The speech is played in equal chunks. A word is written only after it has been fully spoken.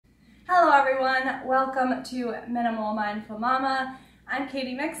Hello everyone, welcome to Minimal Mindful Mama. I'm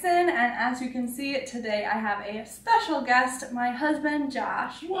Katie Mixon, and as you can see today I have a special guest, my husband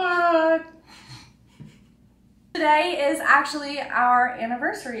Josh. What? Today is actually our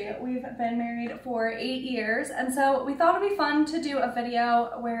anniversary. We've been married for 8 years, and so we thought it'd be fun to do a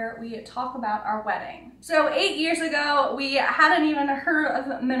video where we talk about our wedding. So 8 years ago, we hadn't even heard of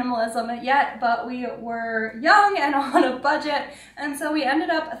minimalism yet, but we were young and on a budget, and so we ended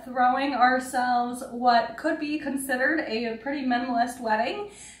up throwing ourselves what could be considered a pretty minimalist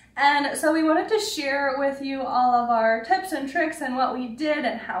wedding. And so we wanted to share with you all of our tips and tricks and what we did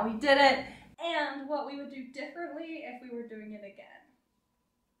and how we did it, and what we would do differently if we were doing it again.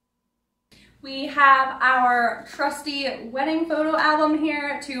 We have our trusty wedding photo album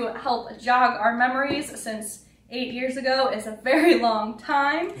here to help jog our memories, since 8 years ago is a very long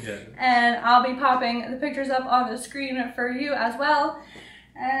time. Yeah. And I'll be popping the pictures up on the screen for you as well.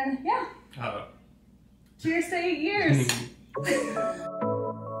 And yeah, cheers to 8 years.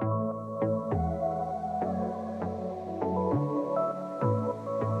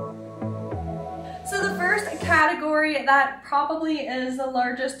 Category that probably is the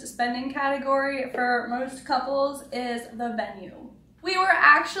largest spending category for most couples is the venue. We were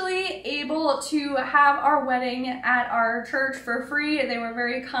actually able to have our wedding at our church for free. They were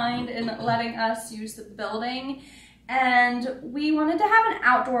very kind in letting us use the building, and we wanted to have an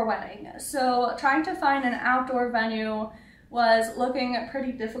outdoor wedding. So trying to find an outdoor venue was looking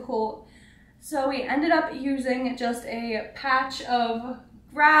pretty difficult. So we ended up using just a patch of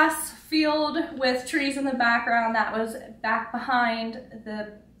grass field with trees in the background that was back behind the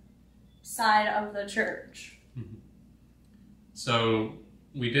side of the church. Mm-hmm. So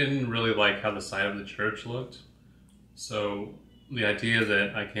we didn't really like how the side of the church looked. So the idea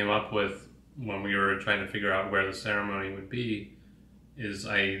that I came up with when we were trying to figure out where the ceremony would be is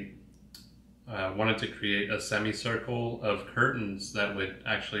I wanted to create a semicircle of curtains that would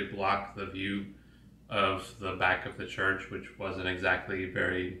actually block the view of the back of the church, which wasn't exactly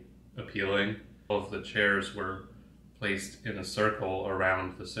very appealing. All of the chairs were placed in a circle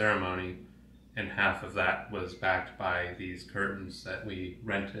around the ceremony, and half of that was backed by these curtains that we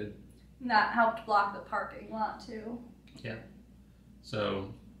rented. And that helped block the parking lot too. Yeah.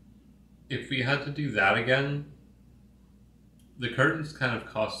 So if we had to do that again, the curtains kind of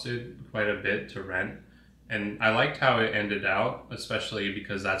costed quite a bit to rent. And I liked how it ended out, especially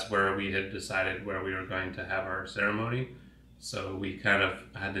because that's where we had decided where we were going to have our ceremony. So we kind of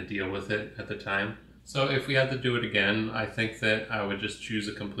had to deal with it at the time. So if we had to do it again, I think that I would just choose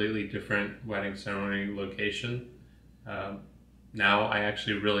a completely different wedding ceremony location. Now I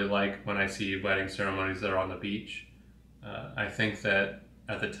actually really like when I see wedding ceremonies that are on the beach. I think that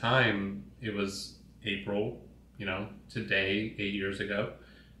at the time, it was April, today, 8 years ago,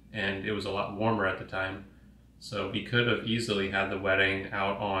 and it was a lot warmer at the time. So we could have easily had the wedding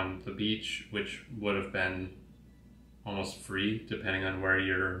out on the beach, which would have been almost free depending on where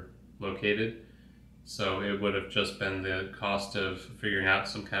you're located. So it would have just been the cost of figuring out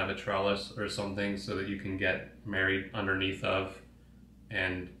some kind of a trellis or something so that you can get married underneath of,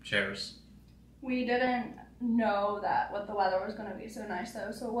 and chairs. We didn't know that what the weather was going to be so nice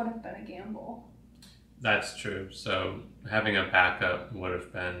though, so it would have been a gamble. That's true. So having a backup would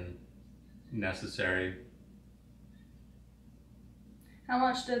have been necessary. How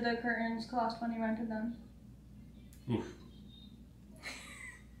much did the curtains cost when you rented them? Oof.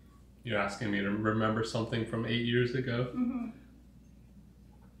 You're asking me to remember something from 8 years ago? Mm-hmm.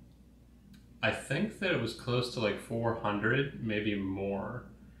 I think that it was close to like 400, maybe more.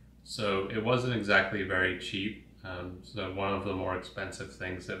 So it wasn't exactly very cheap. So one of the more expensive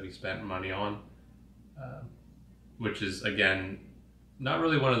things that we spent money on, which is, again, not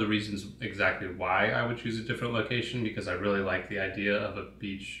really one of the reasons exactly why I would choose a different location, because I really like the idea of a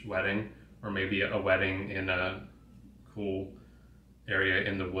beach wedding, or maybe a wedding in a cool area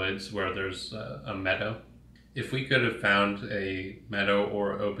in the woods where there's a meadow. If we could have found a meadow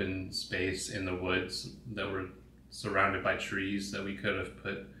or open space in the woods that were surrounded by trees that we could have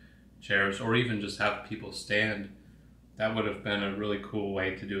put chairs, or even just have people stand, that would have been a really cool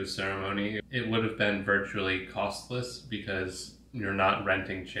way to do a ceremony. It would have been virtually costless because you're not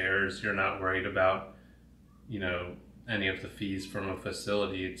renting chairs, you're not worried about, any of the fees from a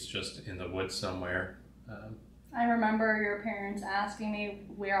facility. It's just in the woods somewhere. I remember your parents asking me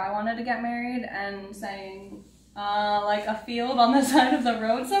where I wanted to get married and saying, like a field on the side of the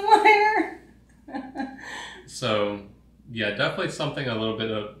road somewhere. So, yeah, definitely something a little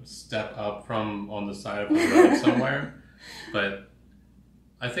bit of step up from on the side of the road somewhere. But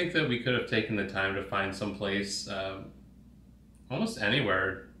I think that we could have taken the time to find some place, almost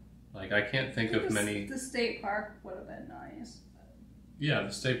anywhere Like, I can't think of many. The state park would have been nice. Yeah,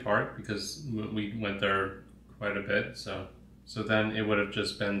 the state park, because we went there quite a bit, so then it would have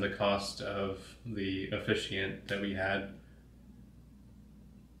just been the cost of the officiant that we had.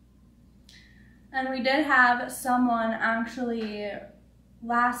 And we did have someone actually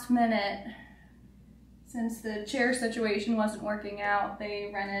last minute, since the chair situation wasn't working out,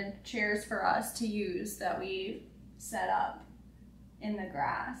 they rented chairs for us to use that we set up in the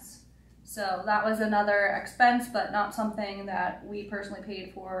grass. So that was another expense, but not something that we personally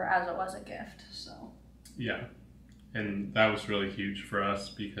paid for, as it was a gift. So yeah, and that was really huge for us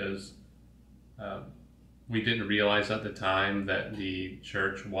because we didn't realize at the time that the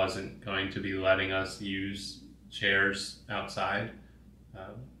church wasn't going to be letting us use chairs outside.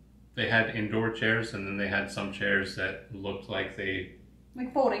 They had indoor chairs, and then they had some chairs that looked like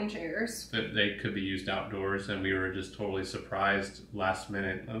like folding chairs. That they could be used outdoors, and we were just totally surprised last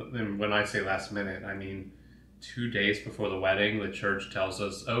minute. And when I say last minute, I mean 2 days before the wedding, the church tells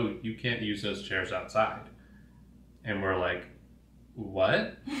us, oh, you can't use those chairs outside. And we're like,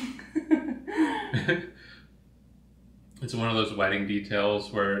 what? It's one of those wedding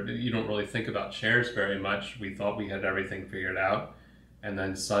details where you don't really think about chairs very much. We thought we had everything figured out. And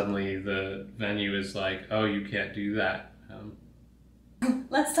then suddenly the venue is like, oh, you can't do that.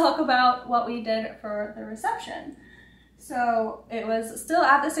 Let's talk about what we did for the reception. So it was still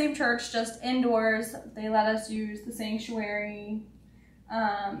at the same church, just indoors. They let us use the sanctuary.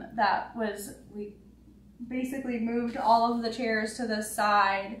 We basically moved all of the chairs to the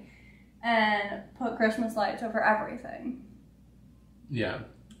side and put Christmas lights over everything. Yeah.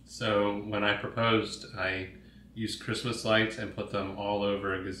 So when I proposed, I used Christmas lights and put them all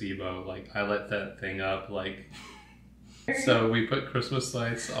over a gazebo. Like, I lit that thing up, like... So we put Christmas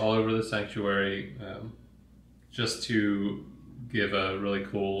lights all over the sanctuary just to give a really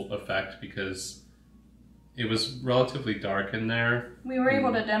cool effect, because it was relatively dark in there. We were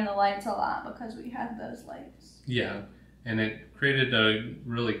able to dim the lights a lot because we had those lights. Yeah, and it created a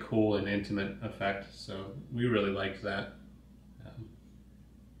really cool and intimate effect, so we really liked that.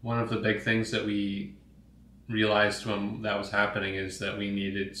 One of the big things that we realized when that was happening is that we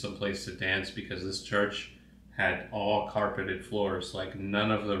needed some place to dance, because this church had all carpeted floors. Like,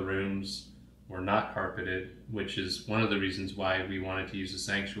 none of the rooms were not carpeted, which is one of the reasons why we wanted to use the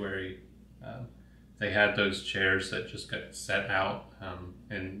sanctuary. They had those chairs that just got set out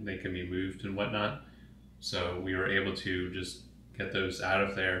and they can be moved and whatnot. So we were able to just get those out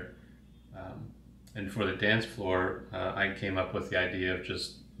of there. And for the dance floor, I came up with the idea of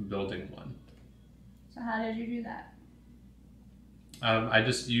just building one. So how did you do that? I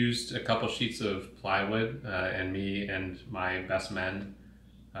just used a couple sheets of plywood, and me and my best man,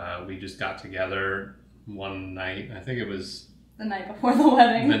 we just got together one night. I think it was the night before the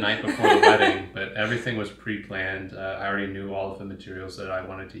wedding. The night before the wedding, but everything was pre-planned. I already knew all of the materials that I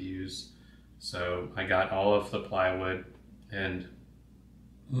wanted to use. So I got all of the plywood and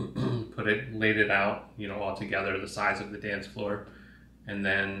laid it out, all together, the size of the dance floor. And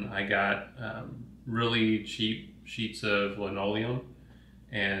then I got really cheap sheets of linoleum,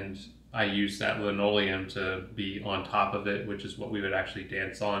 and I used that linoleum to be on top of it, which is what we would actually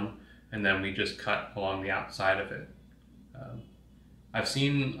dance on, and then we just cut along the outside of it. I've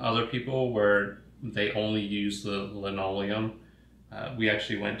seen other people where they only use the linoleum. We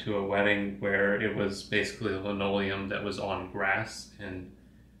actually went to a wedding where it was basically linoleum that was on grass, and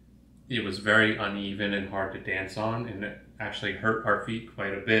it was very uneven and hard to dance on, and it actually hurt our feet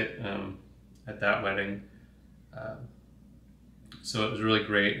quite a bit at that wedding. So it was really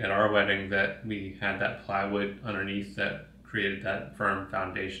great at our wedding that we had that plywood underneath that created that firm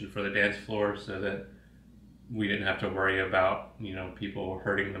foundation for the dance floor, so that we didn't have to worry about, people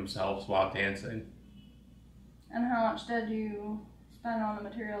hurting themselves while dancing. And how much did you spend on the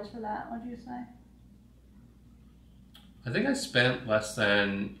materials for that, would you say? I think I spent less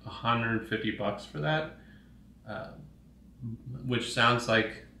than $150 for that, which sounds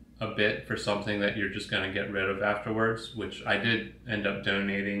like a bit for something that you're just going to get rid of afterwards, which I did end up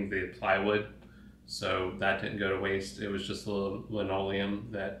donating the plywood, so that didn't go to waste. It was just the linoleum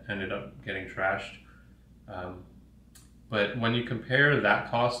that ended up getting trashed. But when you compare that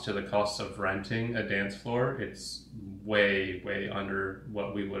cost to the cost of renting a dance floor, it's way, way under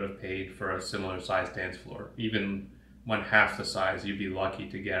what we would have paid for a similar sized dance floor. Even when half the size, you'd be lucky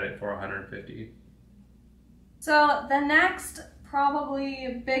to get it for $150. So the next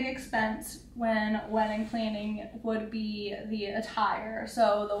probably big expense when wedding planning would be the attire.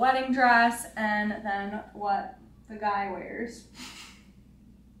 So the wedding dress and then what the guy wears.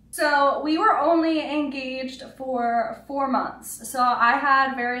 So we were only engaged for 4 months. So I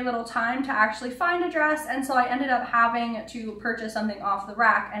had very little time to actually find a dress, and so I ended up having to purchase something off the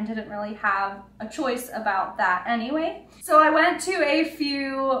rack and didn't really have a choice about that anyway. So I went to a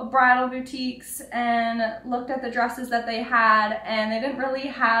few bridal boutiques and looked at the dresses that they had, and they didn't really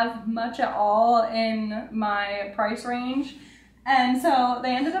have much at all in my price range. And so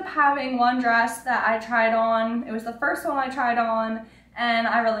they ended up having one dress that I tried on. It was the first one I tried on, and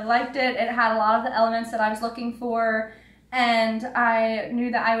I really liked it. It had a lot of the elements that I was looking for, and I knew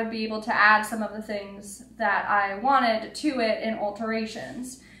that I would be able to add some of the things that I wanted to it in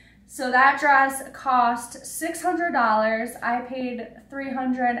alterations. So that dress cost $600. I paid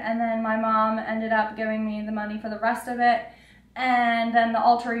 $300, and then my mom ended up giving me the money for the rest of it, and then the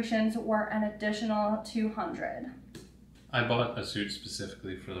alterations were an additional $200. I bought a suit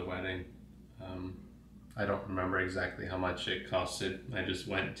specifically for the wedding. I don't remember exactly how much it costed. I just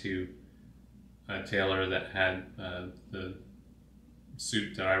went to a tailor that had the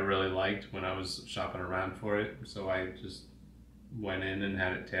suit that I really liked when I was shopping around for it. So I just went in and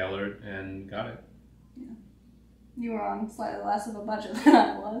had it tailored and got it. Yeah. You were on slightly less of a budget than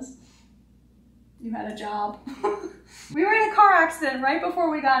I was. You had a job. We were in a car accident right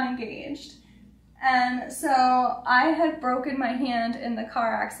before we got engaged. And so I had broken my hand in the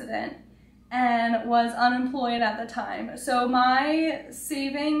car accident and was unemployed at the time. So my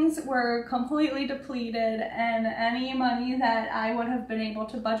savings were completely depleted, and any money that I would have been able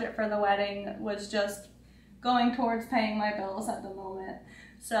to budget for the wedding was just going towards paying my bills at the moment.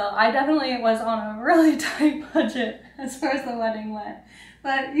 So I definitely was on a really tight budget as far as the wedding went.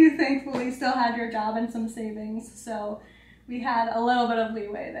 But you thankfully still had your job and some savings, so we had a little bit of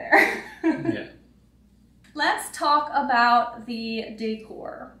leeway there. Yeah. Let's talk about the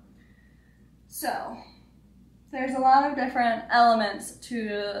decor. So, there's a lot of different elements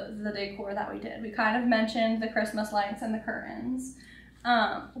to the decor that we did. We kind of mentioned the Christmas lights and the curtains.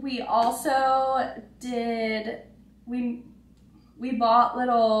 We also did, we bought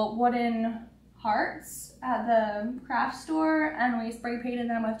little wooden hearts at the craft store, and we spray painted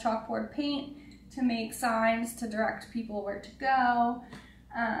them with chalkboard paint to make signs to direct people where to go.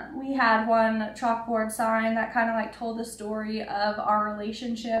 We had one chalkboard sign that kind of like told the story of our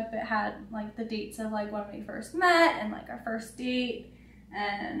relationship. It had like the dates of like when we first met and like our first date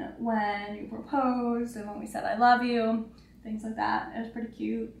and when you proposed and when we said I love you, things like that. It was pretty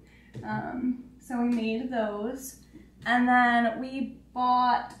cute. So we made those, and then we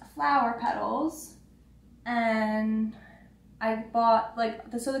bought flower petals, and I bought like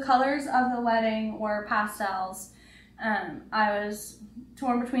so the colors of the wedding were pastels. I was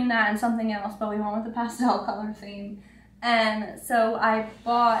torn between that and something else, but we went with the pastel color theme. And so I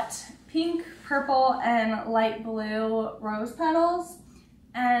bought pink, purple, and light blue rose petals,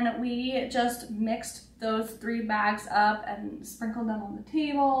 and we just mixed those 3 bags up and sprinkled them on the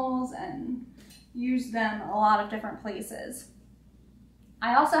tables and used them a lot of different places.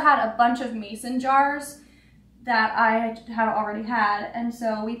 I also had a bunch of mason jars that I had already had, and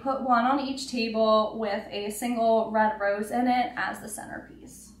so we put one on each table with a single red rose in it as the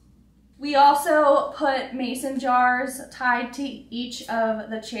centerpiece. We also put mason jars tied to each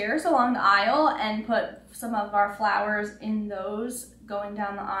of the chairs along the aisle and put some of our flowers in those going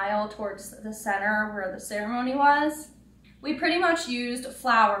down the aisle towards the center where the ceremony was. We pretty much used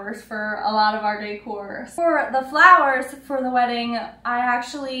flowers for a lot of our decor. For the flowers for the wedding, I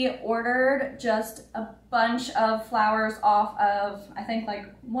actually ordered just a bunch of flowers off of, I think like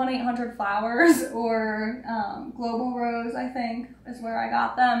 1-800-Flowers or Global Rose, I think is where I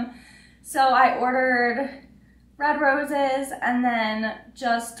got them. So I ordered red roses and then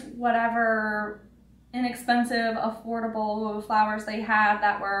just whatever inexpensive, affordable flowers they had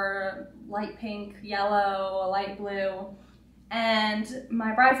that were light pink, yellow, light blue. And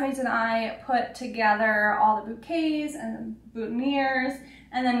my bridesmaids and I put together all the bouquets and boutonnieres,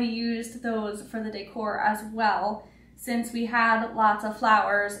 and then we used those for the decor as well, since we had lots of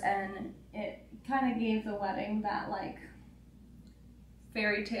flowers, and it kind of gave the wedding that like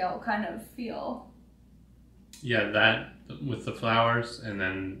fairy tale kind of feel. Yeah, that with the flowers and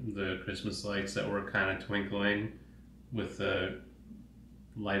then the Christmas lights that were kind of twinkling with the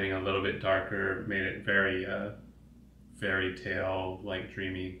lighting a little bit darker made it very fairy tale, like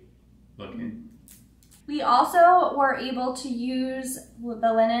dreamy looking. We also were able to use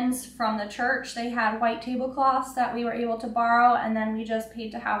the linens from the church. They had white tablecloths that we were able to borrow, and then we just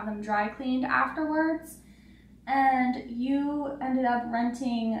paid to have them dry cleaned afterwards. And you ended up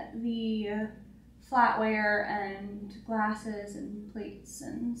renting the flatware and glasses and plates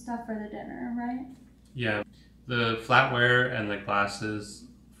and stuff for the dinner, right? Yeah, the flatware and the glasses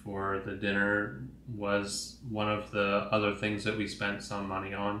for the dinner was one of the other things that we spent some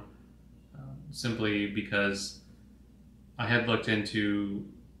money on, simply because I had looked into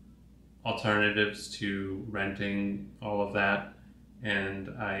alternatives to renting all of that, and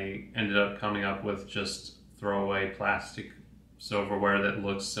I ended up coming up with just throwaway plastic silverware that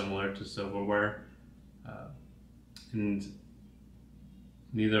looks similar to silverware, and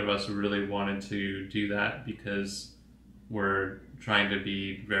neither of us really wanted to do that because we're trying to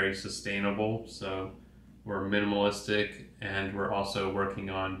be very sustainable. So we're minimalistic and we're also working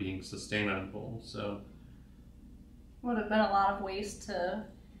on being sustainable. So would have been a lot of waste to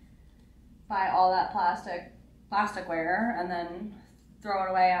buy all that plasticware and then throw it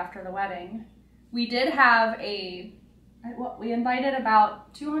away after the wedding. We did have we invited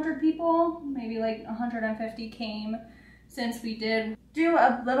about 200 people, maybe like 150 came. Since we did do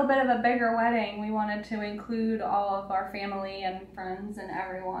a little bit of a bigger wedding, we wanted to include all of our family and friends and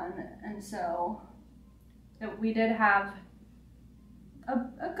everyone. And so we did have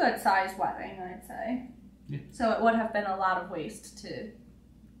a good sized wedding, I'd say. Yeah. So it would have been a lot of waste to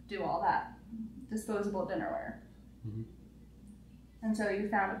do all that disposable dinnerware. Mm-hmm. And so you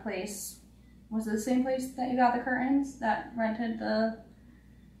found a place, was it the same place that you got the curtains, that rented the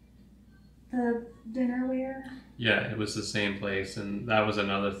dinnerware? Yeah, it was the same place, and that was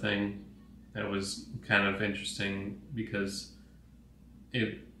another thing that was kind of interesting because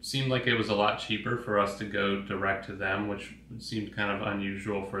it seemed like it was a lot cheaper for us to go direct to them, which seemed kind of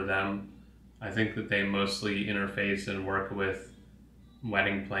unusual for them. I think that they mostly interface and work with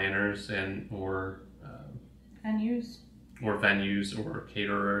wedding planners or venues or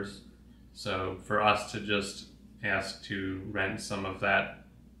caterers. So for us to just ask to rent some of that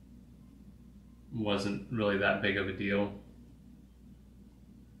wasn't really that big of a deal.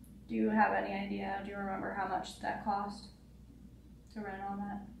 Do you have any idea? Do you remember how much that cost to rent all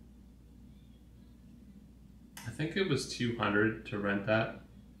that? I think it was $200 to rent that.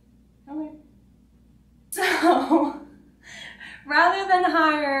 Okay. So, rather than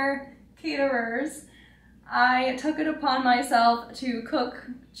hire caterers, I took it upon myself to cook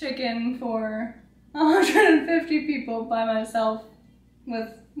chicken for 150 people by myself with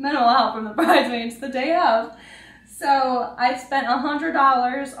minimal help from the bridesmaids the day of. So I spent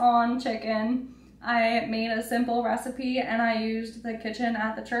 $100 on chicken. I made a simple recipe and I used the kitchen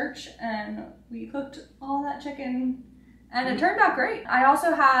at the church and we cooked all that chicken and it turned out great. I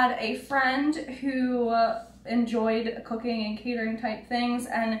also had a friend who enjoyed cooking and catering type things,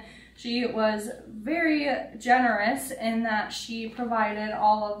 and she was very generous in that she provided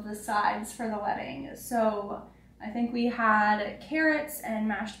all of the sides for the wedding. So I think we had carrots and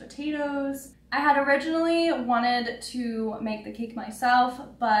mashed potatoes. I had originally wanted to make the cake myself,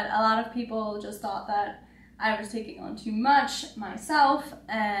 but a lot of people just thought that I was taking on too much myself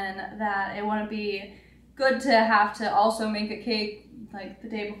and that it wouldn't be good to have to also make a cake like the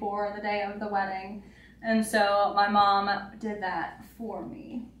day before or the day of the wedding. And so my mom did that for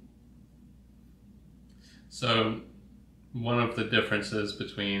me. So one of the differences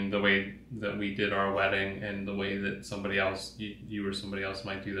between the way that we did our wedding and the way that somebody else, you or somebody else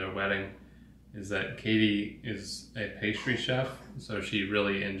might do their wedding, is that Katie is a pastry chef, so she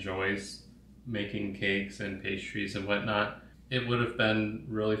really enjoys making cakes and pastries and whatnot. It would have been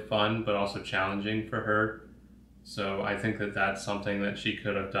really fun, but also challenging for her. So I think that that's something that she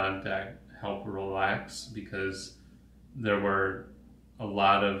could have done to help relax, because there were a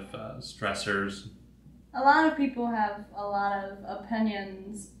lot of stressors. A lot of people have a lot of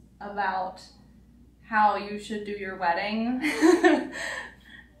opinions about how you should do your wedding.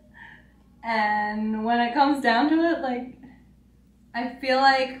 And when it comes down to it, like, I feel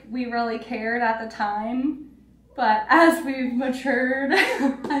like we really cared at the time, but as we've matured,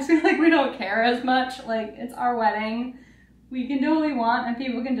 I feel like we don't care as much. Like, it's our wedding. We can do what we want and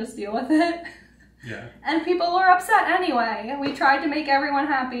people can just deal with it. Yeah. And people were upset anyway. We tried to make everyone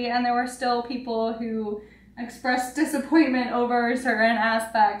happy and there were still people who expressed disappointment over certain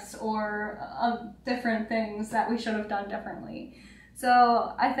aspects or different things that we should have done differently.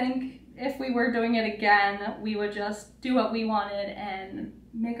 So I think if we were doing it again, we would just do what we wanted and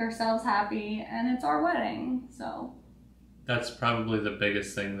make ourselves happy, and it's our wedding, so. That's probably the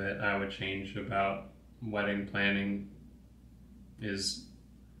biggest thing that I would change about wedding planning is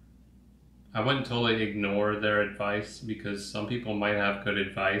I wouldn't totally ignore their advice, because some people might have good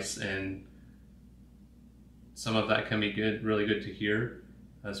advice and some of that can be good, really good to hear,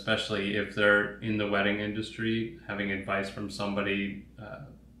 especially if they're in the wedding industry. Having advice from somebody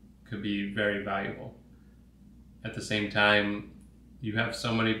could be very valuable. At the same time, you have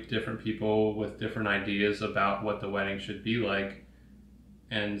so many different people with different ideas about what the wedding should be like,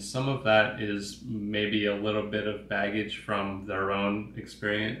 And some of that is maybe a little bit of baggage from their own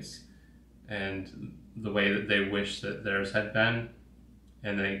experience and the way that they wish that theirs had been.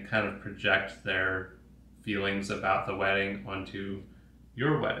 And they kind of project their feelings about the wedding onto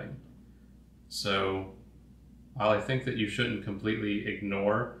your wedding. So while I think that you shouldn't completely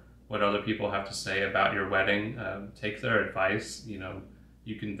ignore what other people have to say about your wedding, take their advice. You know,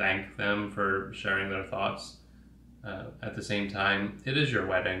 you can thank them for sharing their thoughts. At the same time, it is your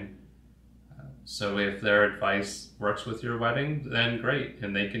wedding. So if their advice works with your wedding, then great.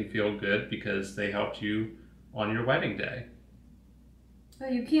 And they can feel good because they helped you on your wedding day.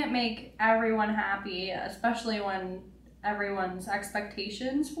 But you can't make everyone happy, especially when everyone's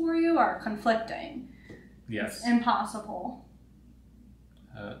expectations for you are conflicting. Yes. It's impossible.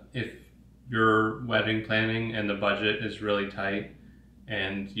 If your wedding planning and the budget is really tight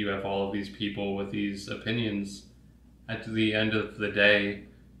and you have all of these people with these opinions, at the end of the day,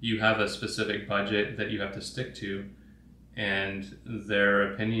 you have a specific budget that you have to stick to, and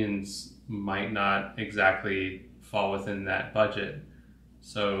their opinions might not exactly fall within that budget.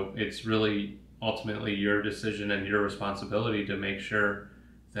 So it's really ultimately your decision and your responsibility to make sure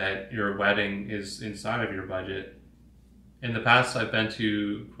that your wedding is inside of your budget. In the past, I've been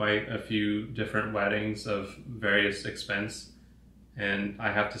to quite a few different weddings of various expense, and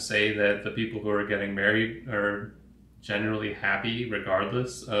I have to say that the people who are getting married are generally happy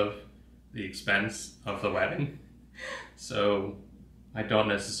regardless of the expense of the wedding. So I don't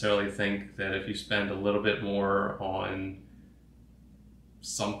necessarily think that if you spend a little bit more on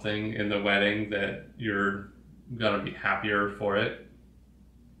something in the wedding that you're gonna be happier for it.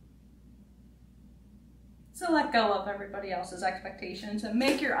 So let go of everybody else's expectations and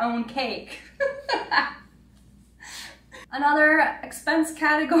make your own cake. Another expense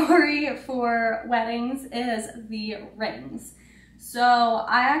category for weddings is the rings. So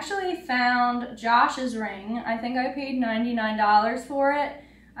I actually found Josh's ring. I think I paid $99 for it.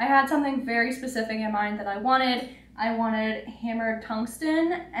 I had something very specific in mind that I wanted. I wanted hammered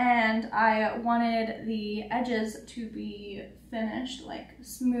tungsten, and I wanted the edges to be finished, like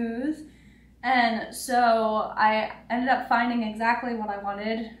smooth. And so I ended up finding exactly what I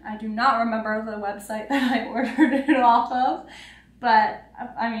wanted. I do not remember the website that I ordered it off of, but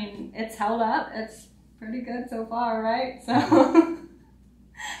I mean, it's held up. It's pretty good so far, right? So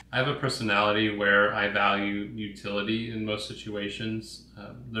I have a personality where I value utility in most situations.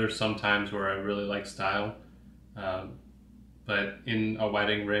 There's some times where I really like style, but in a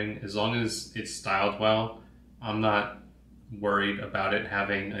wedding ring, as long as it's styled well, I'm not worried about it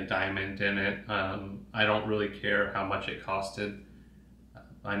having a diamond in it. I don't really care how much it costed.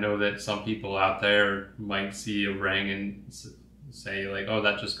 I know that some people out there might see a ring and say like, oh,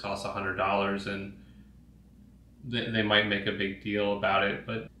 that just costs $100, and they might make a big deal about it.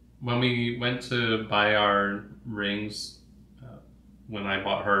 But when we went to buy our rings, when I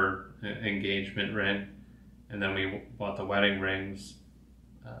bought her engagement ring and then we bought the wedding rings,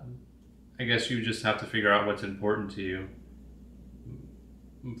 I guess you just have to figure out what's important to you.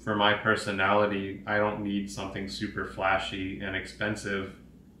 For my personality, I don't need something super flashy and expensive.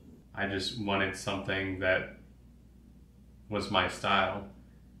 I just wanted something that was my style.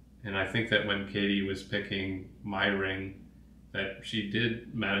 And I think that when Katie was picking my ring, that she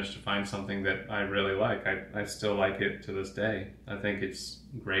did manage to find something that I really like. I still like it to this day. I think it's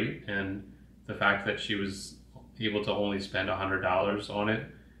great, and the fact that she was able to only spend $100 on it,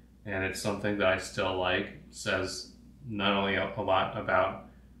 and it's something that I still like, says not only a lot about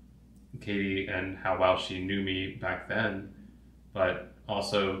Katie and how well she knew me back then, but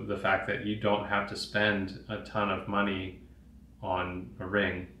also the fact that you don't have to spend a ton of money on a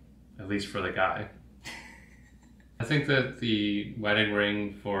ring, at least for the guy. I think that the wedding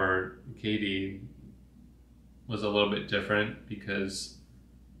ring for Katie was a little bit different because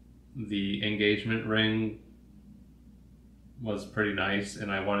the engagement ring was pretty nice,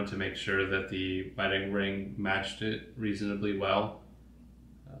 and I wanted to make sure that the wedding ring matched it reasonably well.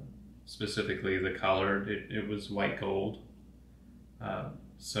 Specifically the color, it was white gold.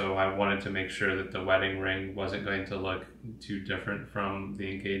 So I wanted to make sure that the wedding ring wasn't going to look too different from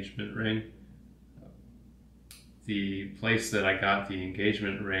the engagement ring. The place that I got the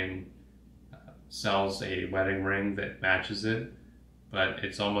engagement ring sells a wedding ring that matches it, but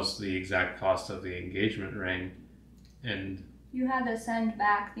it's almost the exact cost of the engagement ring. And you had to send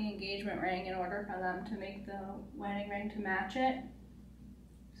back the engagement ring in order for them to make the wedding ring to match it.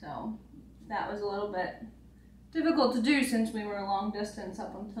 So that was a little bit difficult to do since we were long distance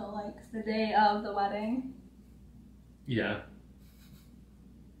up until like the day of the wedding. Yeah.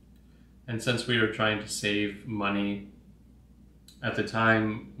 And since we were trying to save money at the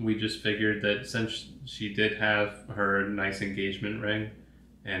time, we just figured that since she did have her nice engagement ring,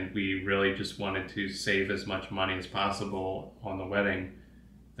 and we really just wanted to save as much money as possible on the wedding,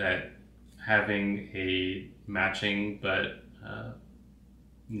 that having a matching but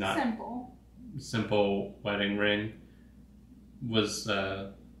not simple wedding ring was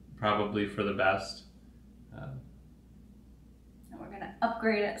probably for the best. And we're gonna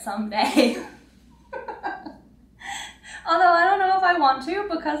upgrade it someday. Although I don't know if I want to,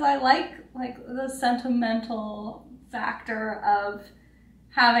 because I like the sentimental factor of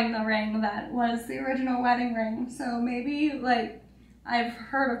having the ring that was the original wedding ring. So maybe like I've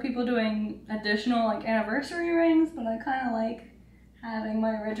heard of people doing additional like anniversary rings, but I kind of like having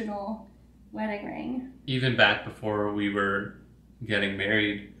my original wedding ring. Even back before we were getting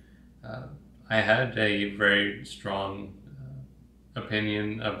married, I had a very strong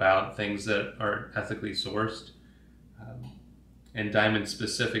opinion about things that are ethically sourced. And diamonds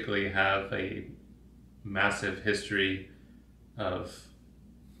specifically have a massive history of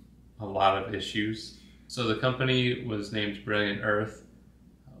a lot of issues. So the company was named Brilliant Earth.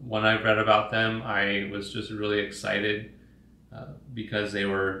 When I read about them, I was just really excited because they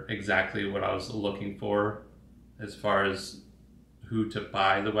were exactly what I was looking for as far as who to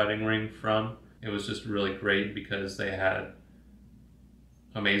buy the wedding ring from. It was just really great because they had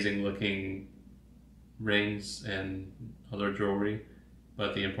amazing looking rings and other jewelry,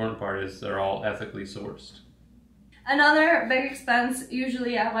 but the important part is they're all ethically sourced. Another big expense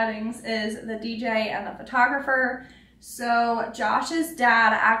usually at weddings is the DJ and the photographer. So Josh's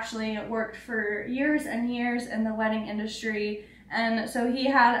dad actually worked for years and years in the wedding industry, and so he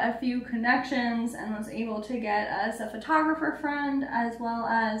had a few connections and was able to get us a photographer friend, as well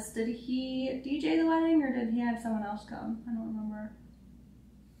as, did he DJ the wedding or did he have someone else come? I don't remember.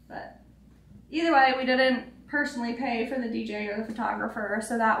 But either way, we didn't personally pay for the DJ or the photographer,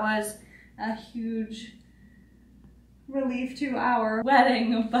 so that was a huge relief to our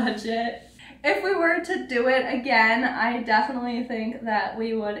wedding budget. If we were to do it again, I definitely think that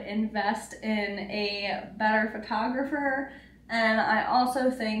we would invest in a better photographer, and I also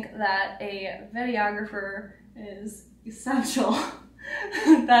think that a videographer is essential.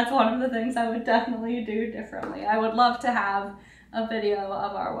 That's one of the things I would definitely do differently. I would love to have a video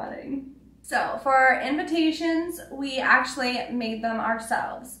of our wedding. So for our invitations, we actually made them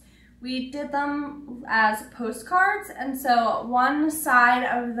ourselves. We did them as postcards, and so one side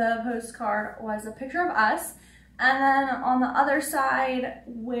of the postcard was a picture of us, and then on the other side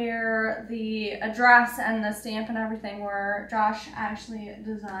where the address and the stamp and everything were, Josh actually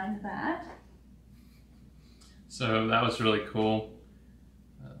designed that. So that was really cool.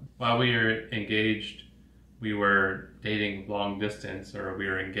 While we were engaged, we were dating long distance, or we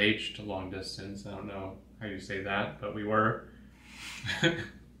were engaged to long distance. I don't know how you say that, but we were.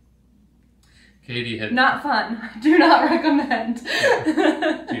 Katie had... Not fun. Do not recommend.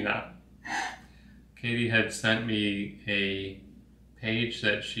 Do not. Katie had sent me a page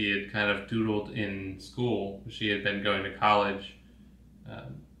that she had kind of doodled in school. She had been going to college,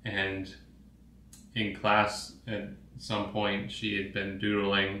 and in class at some point she had been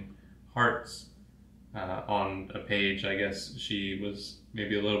doodling hearts on a page. I guess she was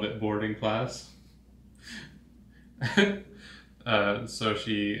maybe a little bit bored in class. So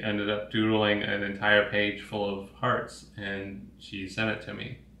she ended up doodling an entire page full of hearts, and she sent it to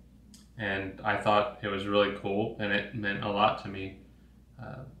me. And I thought it was really cool, and it meant a lot to me.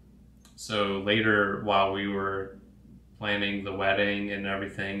 So later, while we were planning the wedding and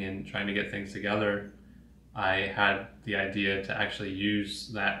everything and trying to get things together, I had the idea to actually use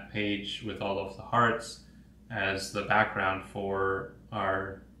that page with all of the hearts as the background for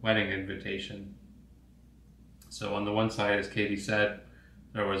our wedding invitation. So on the one side, as Katie said,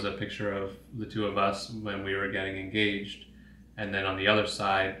 there was a picture of the two of us when we were getting engaged. And then on the other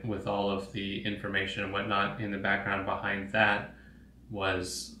side, with all of the information and whatnot in the background behind that,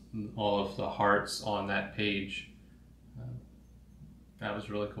 was all of the hearts on that page. That was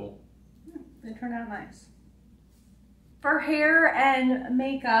really cool. They turned out nice. For hair and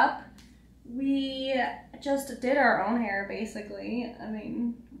makeup, we just did our own hair, basically. I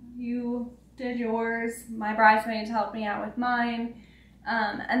mean, you did yours, my bridesmaids helped me out with mine.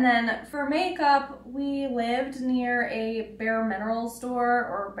 And then for makeup, we lived near a Bare Minerals store,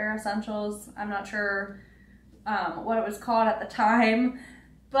 or Bare Essentials. I'm not sure what it was called at the time,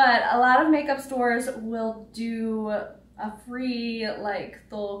 but a lot of makeup stores will do a free, like,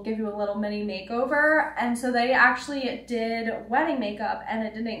 they'll give you a little mini makeover, and so they actually did wedding makeup, and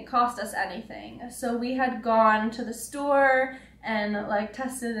it didn't cost us anything. So we had gone to the store and like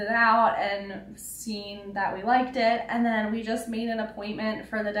tested it out and seen that we liked it. And then we just made an appointment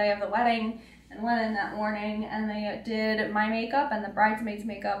for the day of the wedding and went in that morning, and they did my makeup and the bridesmaids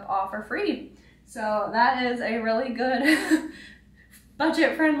makeup all for free. So that is a really good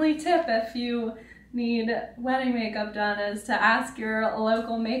budget-friendly tip if you need wedding makeup done, is to ask your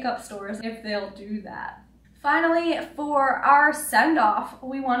local makeup stores if they'll do that. Finally, for our send-off,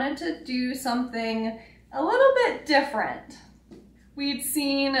 we wanted to do something a little bit different. We'd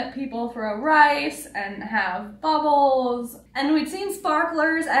seen people throw rice and have bubbles, and we'd seen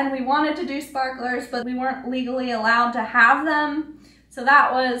sparklers, and we wanted to do sparklers, but we weren't legally allowed to have them. So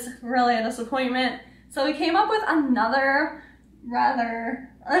that was really a disappointment. So we came up with another rather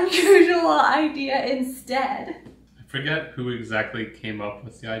unusual idea instead. I forget who exactly came up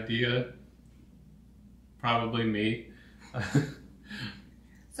with the idea. Probably me.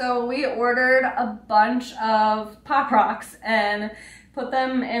 So we ordered a bunch of Pop Rocks and put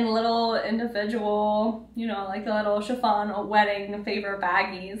them in little individual, you know, like the little chiffon wedding favor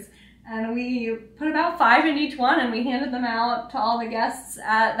baggies. And we put about 5 in each one, and we handed them out to all the guests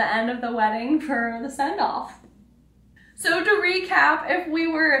at the end of the wedding for the send-off. So to recap, if we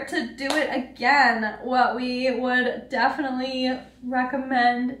were to do it again, what we would definitely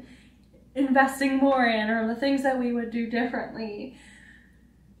recommend investing more in, or the things that we would do differently.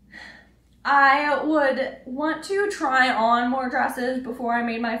 I would want to try on more dresses before I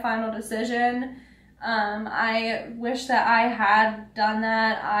made my final decision. I wish that I had done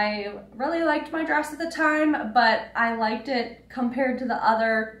that. I really liked my dress at the time, but I liked it compared to the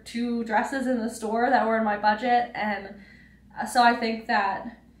other 2 dresses in the store that were in my budget, and so I think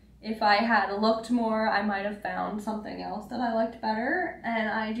that if I had looked more, I might have found something else that I liked better. And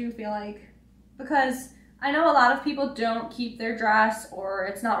I do feel like, because I know a lot of people don't keep their dress, or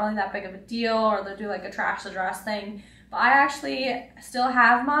it's not really that big of a deal, or they'll do like a trash the dress thing, but I actually still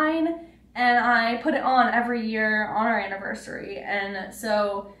have mine, and I put it on every year on our anniversary. And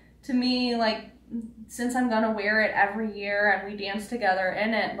so to me, like, since I'm gonna wear it every year and we dance together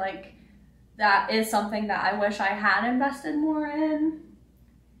in it, like, that is something that I wish I had invested more in.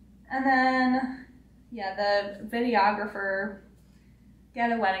 And then, yeah, the videographer,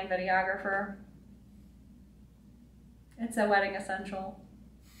 get a wedding videographer. It's a wedding essential.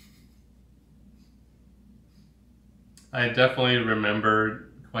 I definitely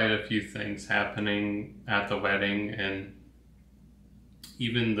remember quite a few things happening at the wedding, and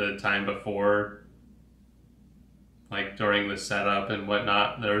even the time before, like during the setup and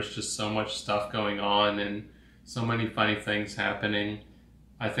whatnot. There was just so much stuff going on and so many funny things happening.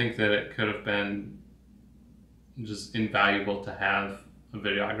 I think that it could have been just invaluable to have a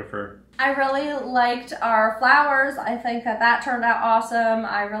videographer. I really liked our flowers. I think that that turned out awesome.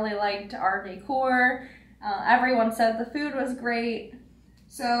 I really liked our decor. Everyone said the food was great.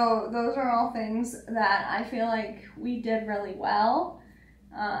 So those are all things that I feel like we did really well.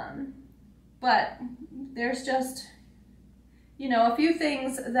 But there's just, you know, a few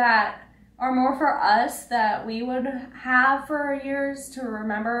things that are more for us that we would have for years to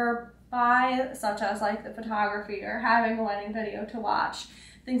remember by, such as like the photography or having a wedding video to watch,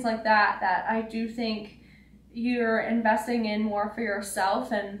 things like that, that I do think you're investing in more for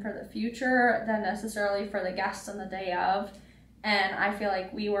yourself and for the future than necessarily for the guests on the day of. And I feel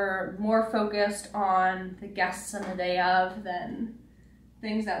like we were more focused on the guests on the day of than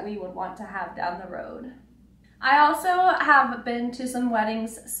things that we would want to have down the road. I also have been to some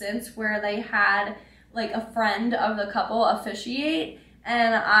weddings since where they had like a friend of the couple officiate,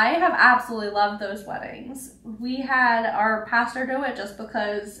 and I have absolutely loved those weddings. We had our pastor do it just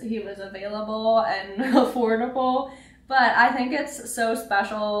because he was available and affordable, but I think it's so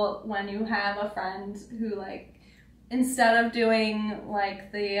special when you have a friend who, like, instead of doing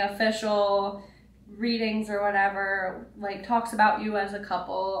like the official readings or whatever, like talks about you as a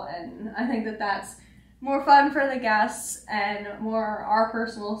couple. And I think that that's more fun for the guests and more our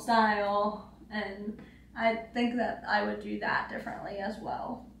personal style, and I think that I would do that differently as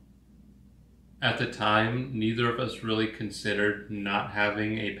well. At the time, neither of us really considered not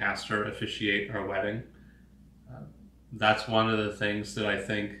having a pastor officiate our wedding. That's one of the things that I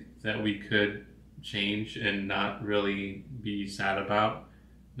think that we could change and not really be sad about.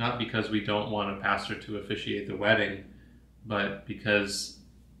 Not because we don't want a pastor to officiate the wedding, but because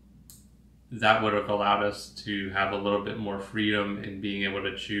that would have allowed us to have a little bit more freedom in being able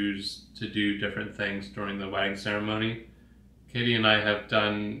to choose to do different things during the wedding ceremony. Katie and I have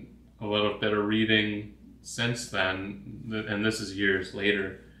done a little bit of reading since then, and this is years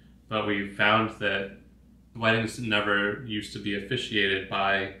later, but we found that weddings never used to be officiated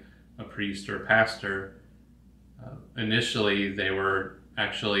by a priest or pastor. Initially, they were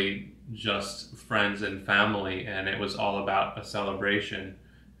actually just friends and family, and it was all about a celebration.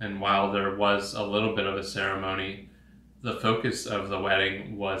 And while there was a little bit of a ceremony, the focus of the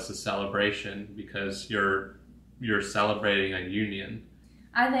wedding was the celebration, because you're celebrating a union.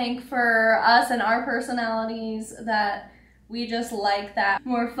 I think for us and our personalities that we just like that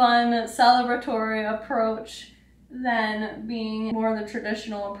more fun, celebratory approach than being more the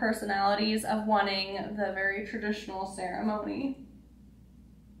traditional personalities of wanting the very traditional ceremony.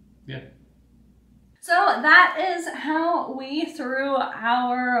 Yeah. So that is how we threw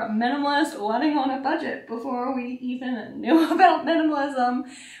our minimalist wedding on a budget before we even knew about minimalism.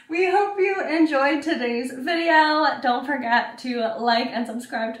 We hope you enjoyed today's video. Don't forget to like and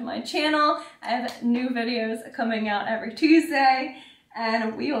subscribe to my channel. I have new videos coming out every Tuesday,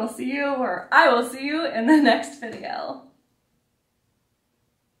 and we will see you, or I will see you in the next video.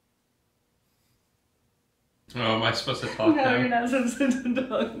 Oh, am I supposed to talk now? No, you're not supposed to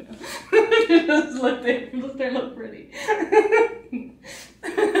talk now. Just look there. Just there, look pretty.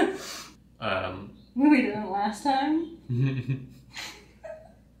 We didn't last time.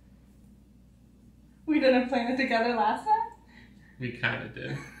 We didn't plan it together last time? We kind of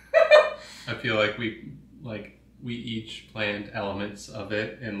did. I feel like we each planned elements of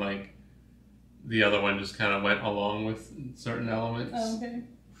it, and like the other one just kind of went along with certain elements. Oh, okay.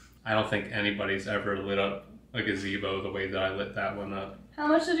 I don't think anybody's ever lit up a gazebo the way that I lit that one up. How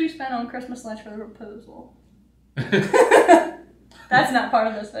much did you spend on Christmas lunch for the proposal? That's not part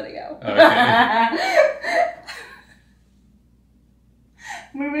of this video. Okay.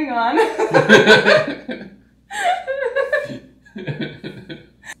 Moving on.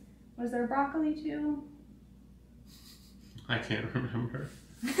 Was there broccoli too? I can't remember.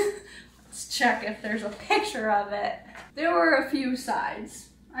 Let's check if there's a picture of it. There were a few sides.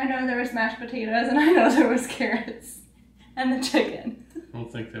 I know there was mashed potatoes, and I know there was carrots. And the chicken. I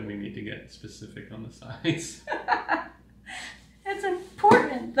don't think that we need to get specific on the sides. It's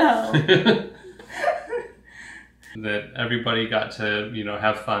important, though. That everybody got to,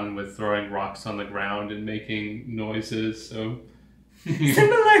 have fun with throwing rocks on the ground and making noises, so...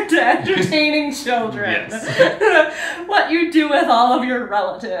 Similar to entertaining children. Yes. What you do with all of your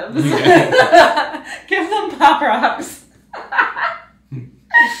relatives. Give them pop rocks.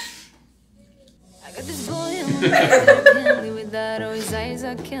 I got this boy in my life, I can't live without, oh, his eyes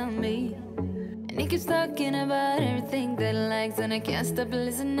are killing me. And he keeps talking about everything that he likes, and I can't stop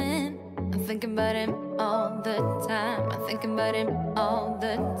listening. I'm thinking about him all the time. I'm thinking about him all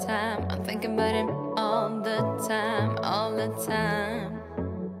the time. I'm thinking about him all the time, all the time.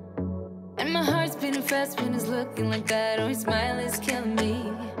 And my heart's beating fast when he's looking like that. Oh, his smile is killing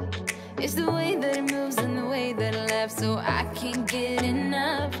me. It's the way that he moves and the way that he laughs, so I can't get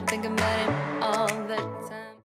enough. Thinking about him all the time.